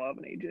 everyone will have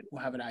an agent. Will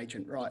have an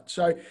agent, right?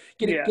 So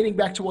getting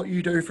back to what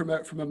you do from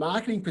a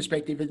marketing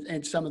perspective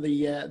and some of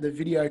the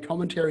video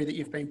commentary that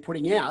you've been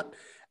putting out,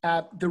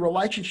 the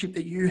relationship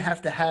that you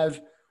have to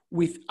have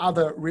with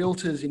other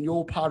realtors in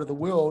your part of the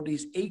world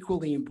is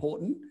equally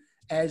important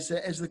as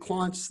the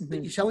clients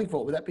that you're selling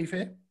for. Would that be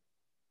fair?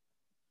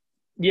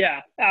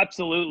 Yeah,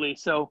 absolutely.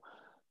 So,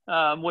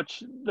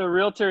 which the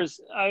realtors,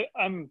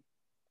 I'm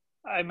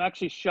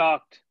actually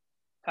shocked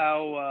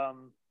how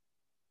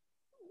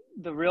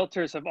the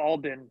realtors have all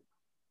been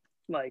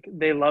like,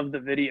 they love the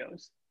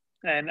videos.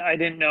 And I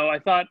didn't know, I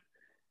thought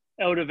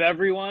out of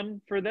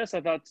everyone for this,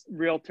 I thought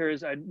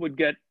realtors would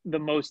get the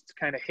most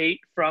kind of hate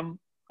from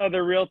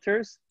other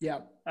realtors.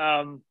 Yeah.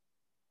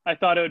 I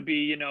thought it would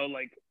be,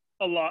 like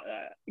a lot,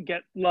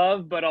 get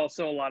love, but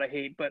also a lot of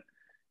hate. But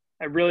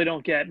I really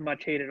don't get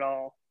much hate at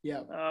all.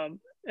 Yeah.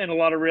 And a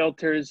lot of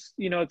realtors,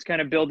 it's kind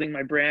of building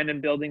my brand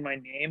and building my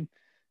name,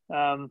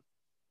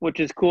 which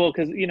is cool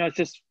because, it's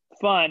just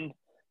fun.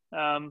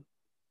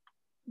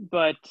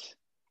 But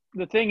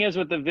the thing is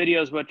with the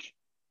videos, which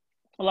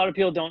a lot of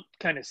people don't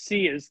kind of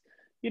see is,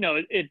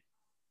 it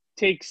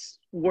takes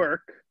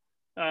work.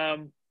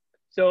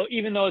 So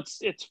even though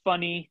it's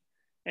funny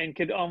and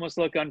could almost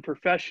look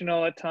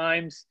unprofessional at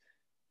times,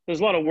 there's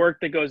a lot of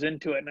work that goes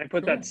into it. And I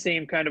put that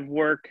same kind of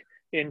work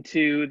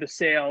into the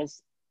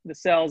sales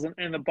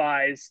and the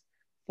buys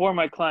for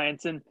my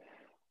clients. And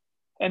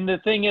the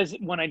thing is,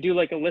 when I do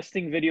like a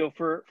listing video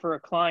for a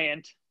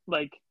client,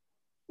 like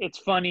it's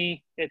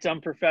funny, it's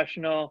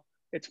unprofessional,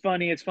 it's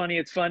funny.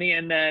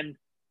 And then,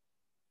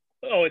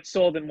 it's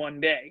sold in one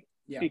day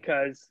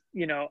because,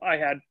 I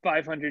had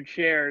 500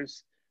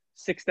 shares,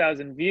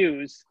 6,000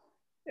 views,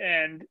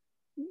 and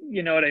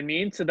you know what I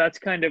mean? So that's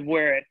kind of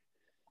where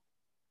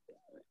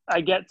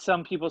I get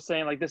some people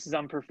saying like, this is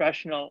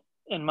unprofessional.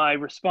 And my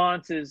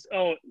response is,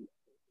 oh,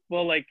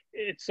 well, like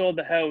it sold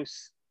the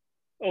house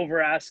over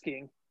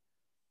asking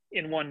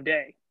in one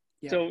day.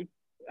 Yeah. So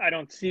I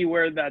don't see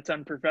where that's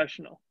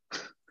unprofessional.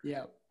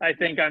 Yeah. I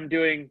think I'm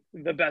doing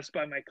the best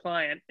by my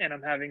client and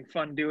I'm having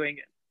fun doing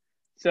it.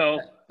 So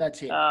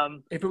that's it.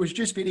 If it was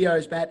just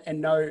videos, Matt,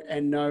 and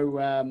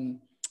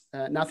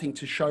nothing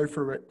to show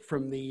for it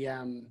from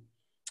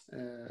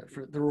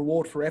for the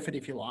reward for effort,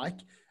 if you like,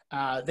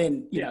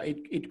 then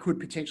it could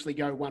potentially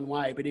go one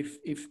way. But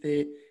if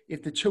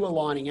the two are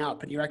lining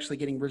up and you're actually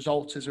getting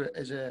results as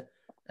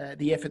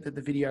the effort that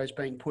the video is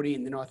being put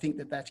in, then I think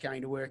that's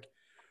going to work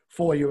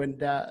for you.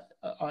 And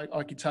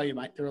I can tell you,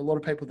 mate, there are a lot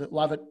of people that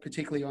love it,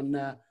 particularly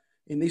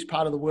in this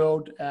part of the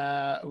world.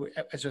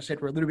 As I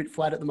said, we're a little bit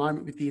flat at the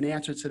moment with the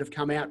announcements that have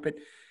come out. But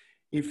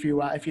if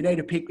you need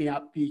to pick me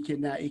up, you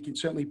can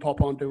certainly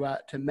pop on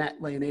to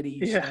Matt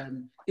Lionetti's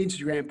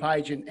Instagram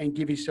page and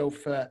give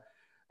yourself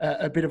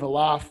a bit of a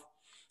laugh.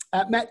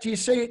 Matt, do you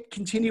see it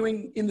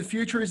continuing in the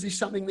future? Is this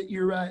something that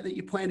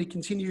you plan to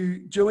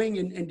continue doing?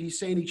 And do you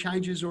see any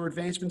changes or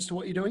advancements to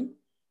what you're doing?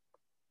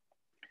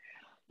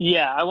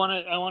 Yeah, I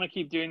want to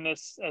keep doing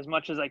this as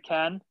much as I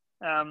can.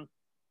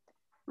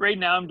 Right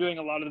now, I'm doing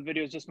a lot of the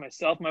videos just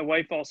myself. My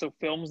wife also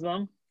films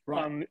them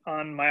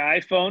on my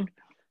iPhone.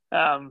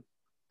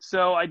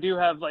 So I do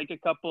have like a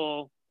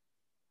couple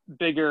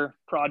bigger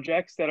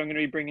projects that I'm going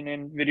to be bringing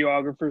in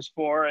videographers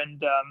for,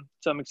 and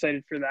so I'm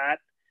excited for that.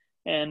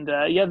 And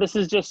this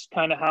is just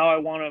kind of how I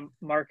want to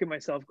market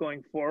myself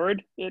going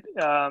forward. It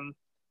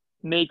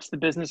makes the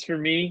business for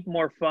me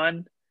more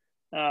fun.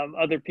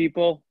 Other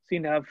people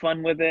seem to have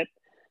fun with it.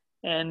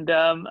 And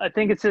I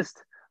think it's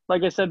just,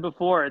 like I said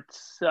before,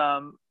 it's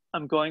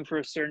I'm going for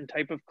a certain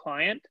type of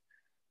client.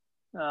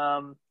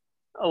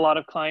 A lot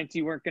of clients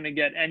you weren't going to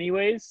get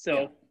anyways.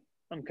 So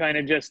I'm kind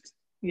of just,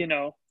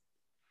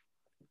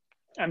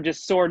 I'm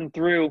just sorting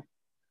through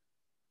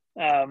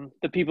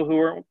the people who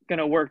weren't going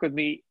to work with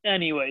me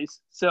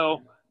anyways.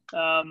 So,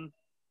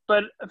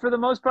 but for the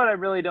most part, I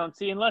really don't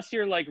see, unless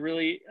you're like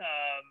really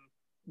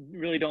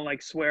don't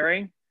like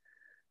swearing,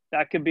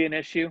 that could be an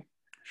issue.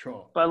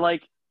 Sure. But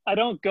like, I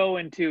don't go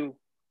into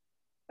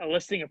a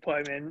listing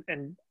appointment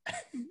and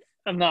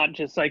I'm not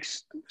just like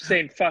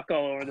saying fuck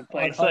all over the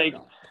place. Like,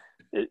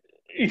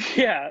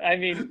 I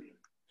mean,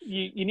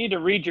 you need to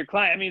read your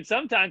client. I mean,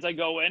 sometimes I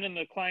go in and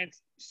the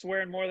client's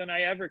swearing more than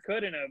I ever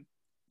could in a.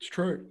 It's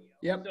true.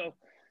 Yep. So,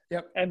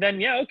 yep. And then,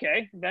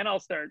 then I'll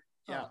start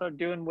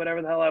doing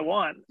whatever the hell I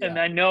want. Yeah. And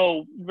I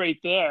know right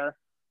there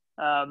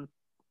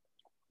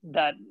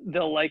that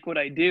they'll like what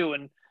I do.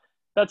 And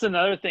that's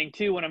another thing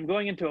too. When I'm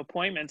going into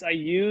appointments, I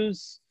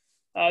use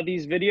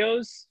these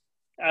videos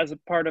as a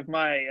part of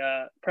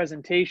my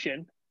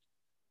presentation.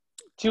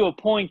 To a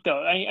point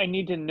though, I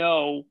need to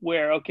know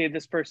where, okay,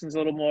 this person's a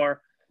little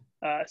more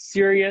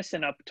serious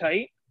and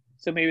uptight.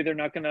 So maybe they're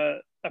not going to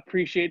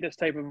appreciate this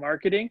type of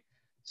marketing.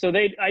 So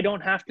I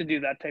don't have to do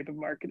that type of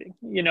marketing.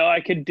 I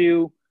could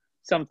do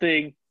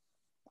something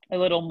a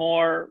little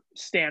more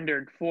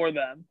standard for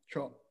them.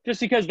 Sure. Just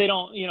because they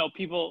don't,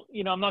 people,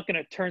 I'm not going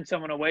to turn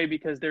someone away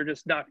because they're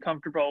just not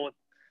comfortable with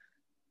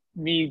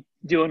me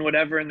doing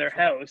whatever in their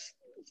house.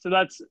 So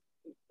that's,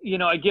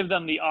 I give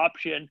them the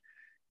option,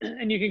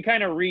 and you can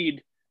kind of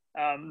read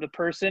the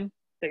person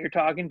that you're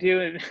talking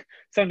to. And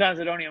sometimes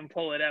I don't even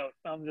pull it out.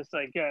 I'm just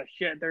like, yeah,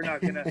 shit, they're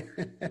not going to,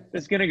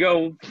 it's going to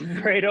go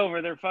right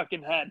over their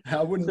fucking head.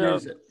 I wouldn't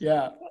use it.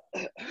 Yeah.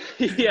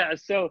 Yeah.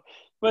 So,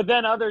 but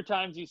then other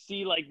times you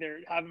see like they're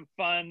having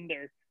fun,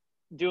 they're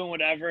doing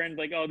whatever. And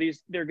like, oh,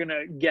 they're going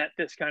to get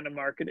this kind of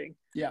marketing.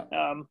 Yeah.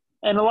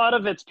 And a lot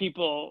of it's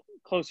people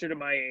closer to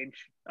my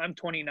age. I'm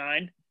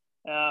 29.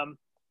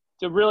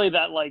 So really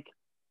that like,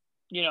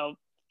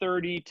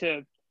 30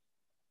 to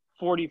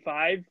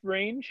 45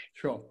 range.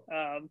 Sure.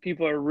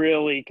 People are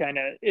really kind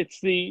of, it's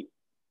the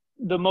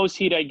most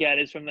heat I get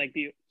is from like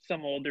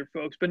some older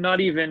folks, but not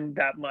even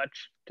that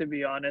much, to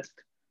be honest.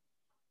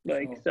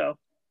 Like, sure. So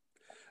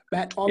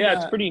Matt,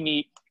 it's pretty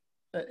neat.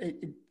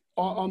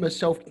 I'm a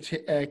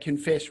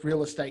self-confessed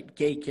real estate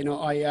geek.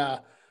 I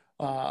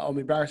I'm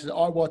embarrassed.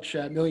 I watch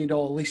 $1 Million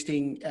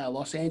Listing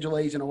Los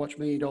Angeles, and I watch $1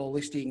 Million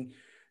Listing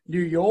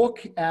New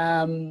York.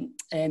 And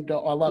I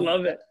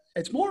love it.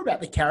 It's more about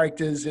the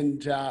characters,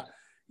 and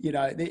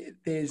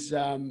there's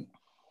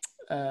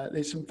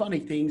some funny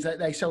things.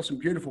 They sell some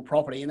beautiful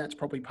property, and that's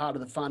probably part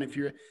of the fun. If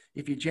you're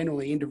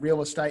generally into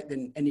real estate,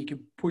 and you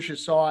can push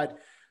aside,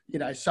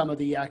 some of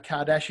the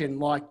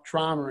Kardashian-like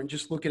drama and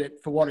just look at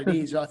it for what it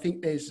is. I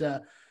think there's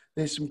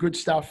some good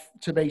stuff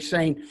to be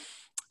seen.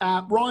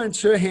 Ryan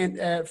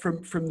Serhant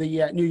from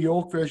the New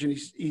York version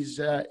is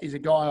a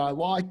guy I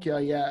like.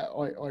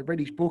 I read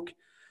his book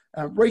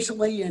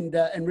recently and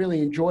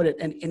really enjoyed it.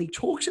 And he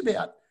talks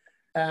about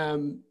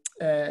the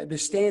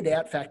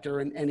standout factor,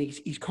 and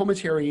his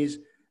commentary is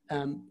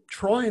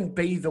try and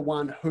be the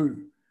one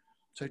who.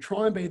 So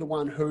try and be the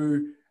one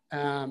who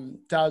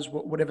does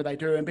whatever they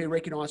do and be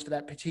recognised for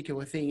that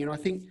particular thing. And I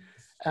think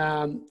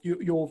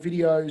your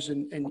videos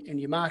and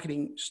your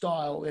marketing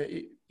style,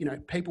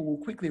 people will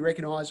quickly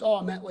recognise,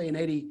 oh, Matt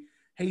Lionetti,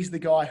 he's the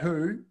guy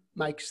who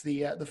makes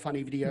the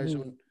funny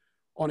videos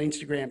on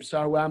Instagram.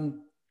 So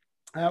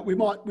we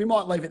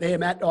might leave it there,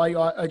 Matt.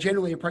 I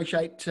generally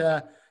appreciate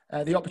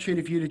the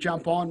opportunity for you to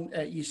jump on.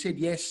 You said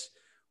yes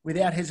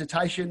without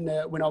hesitation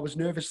when I was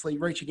nervously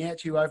reaching out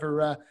to you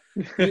over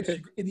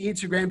the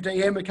Instagram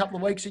DM a couple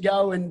of weeks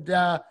ago. And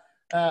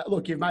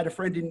look, you've made a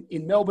friend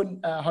in Melbourne.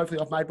 Hopefully,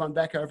 I've made one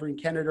back over in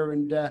Canada.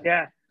 And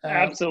yeah,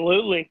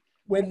 absolutely.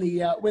 When the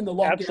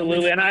lockdown,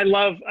 absolutely. And I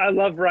love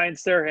Ryan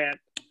Serhant.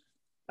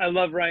 I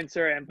love Ryan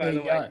Serhant, by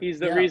the way. He's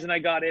the reason I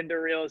got into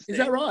real estate. Is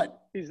that right?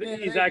 He's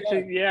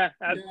actually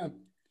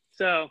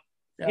So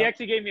he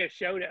actually gave me a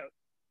shout out.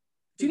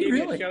 Did he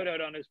really? A shout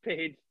out on his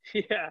page.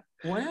 Yeah.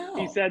 Wow.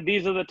 He said he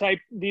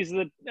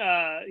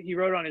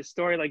wrote on his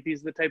story, like,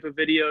 these are the type of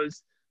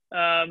videos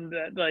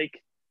that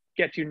like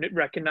get you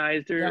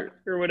recognized or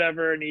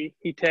whatever. And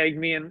he tagged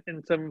me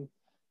in some,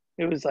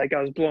 it was like,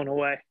 I was blown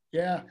away.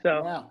 Yeah.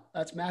 So wow.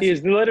 That's massive.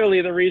 He's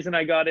literally the reason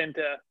I got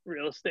into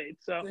real estate.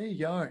 So there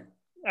you go.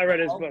 I read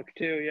his book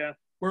too. Yeah.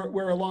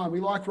 We're aligned. We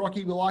like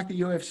Rocky. We like the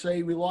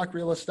UFC. We like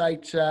real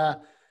estate.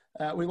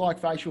 We like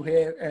facial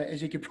hair,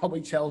 as you can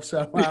probably tell.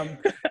 So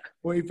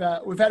we've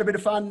had a bit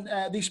of fun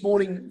this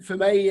morning for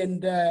me,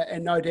 and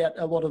no doubt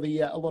a lot of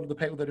the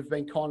people that have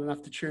been kind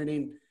enough to tune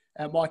in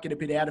might get a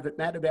bit out of it,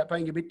 Matt, about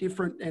being a bit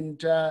different and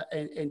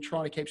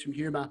trying to keep some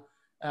humour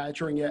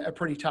during a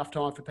pretty tough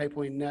time for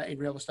people in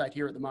real estate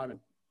here at the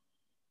moment.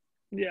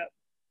 Yeah.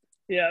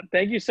 Yeah.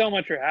 Thank you so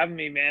much for having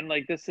me, man.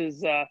 Like, this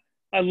is,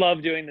 I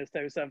love doing this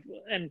type of stuff.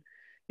 And,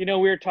 we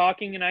were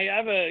talking, and I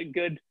have a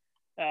good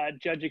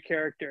judge of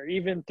character,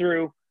 even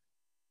through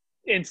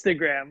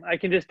Instagram. I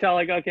can just tell,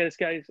 like, okay, this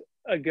guy's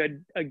a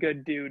good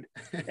dude.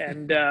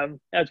 And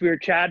as we were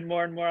chatting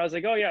more and more, I was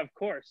like, oh yeah, of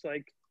course.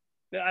 Like,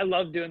 I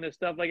love doing this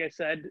stuff. Like I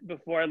said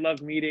before, I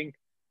love meeting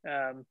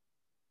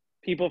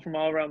people from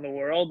all around the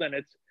world, and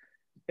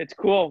it's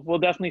cool. We'll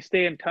definitely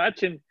stay in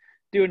touch and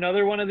do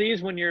another one of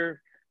these when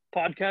your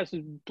podcast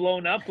is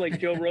blown up like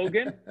Joe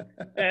Rogan.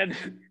 And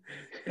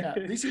yeah,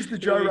 this is the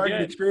Joe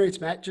Rogan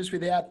experience, Matt, just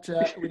without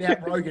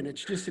Rogan.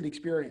 It's just an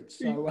experience.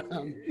 So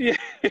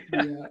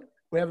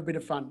we have a bit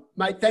of fun.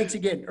 Mate, thanks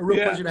again. A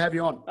real pleasure to have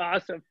you on.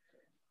 Awesome.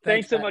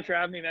 Thanks so much for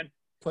having me, man.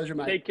 Pleasure,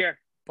 mate. Take care.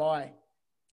 Bye.